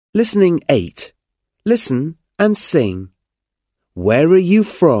Listening 8. Listen and sing. Where are you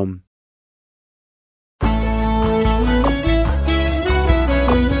from?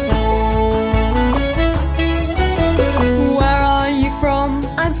 Where are you from?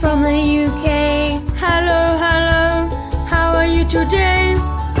 I'm from the UK. Hello, hello. How are you today?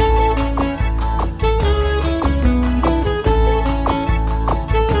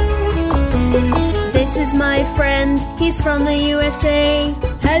 This is my friend. He's from the USA.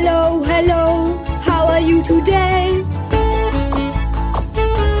 Hello, hello, how are you today?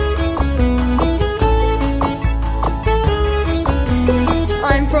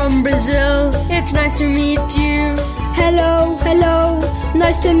 I'm from Brazil. It's nice to meet you. Hello, hello,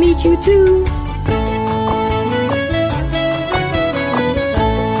 nice to meet you too.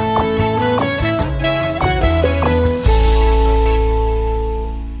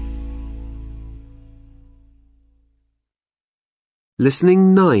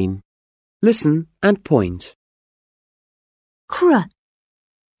 Listening 9. Listen and point.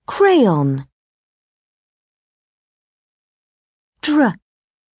 Crayon. Draw.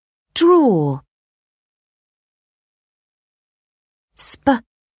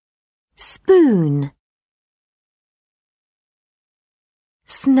 Spoon.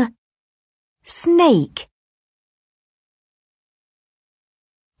 Snake.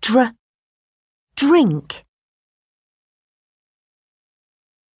 Drink.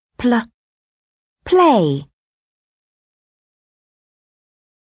 Play.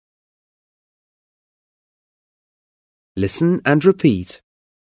 Listen and repeat.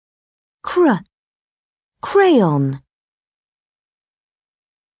 Crayon.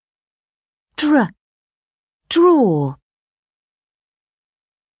 Draw.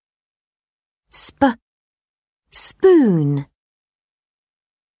 Spoon.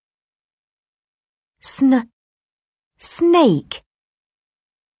 Snake.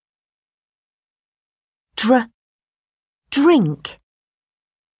 Drink.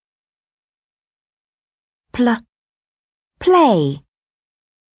 Play.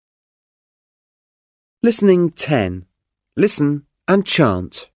 Listening 10. Listen and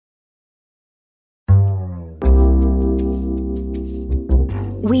chant.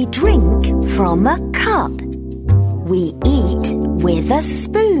 We drink from a cup. We eat with a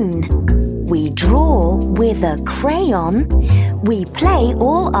spoon. We draw with a crayon. We play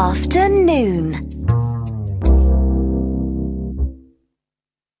all afternoon.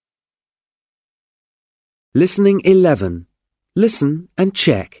 Listening 11. Listen and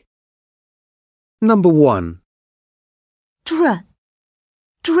check. Number 1.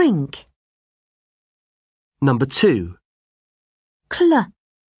 Drink. Number 2.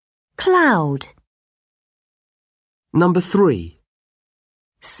 Cloud. Number 3.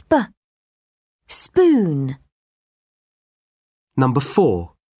 Spoon. Number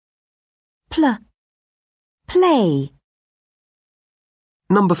 4. Play.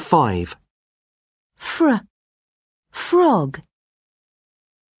 Number 5. Frog.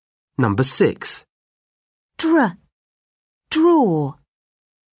 Number 6. Draw.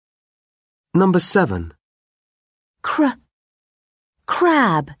 Number 7. Crab.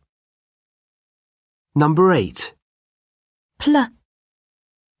 Number 8.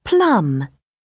 Plum.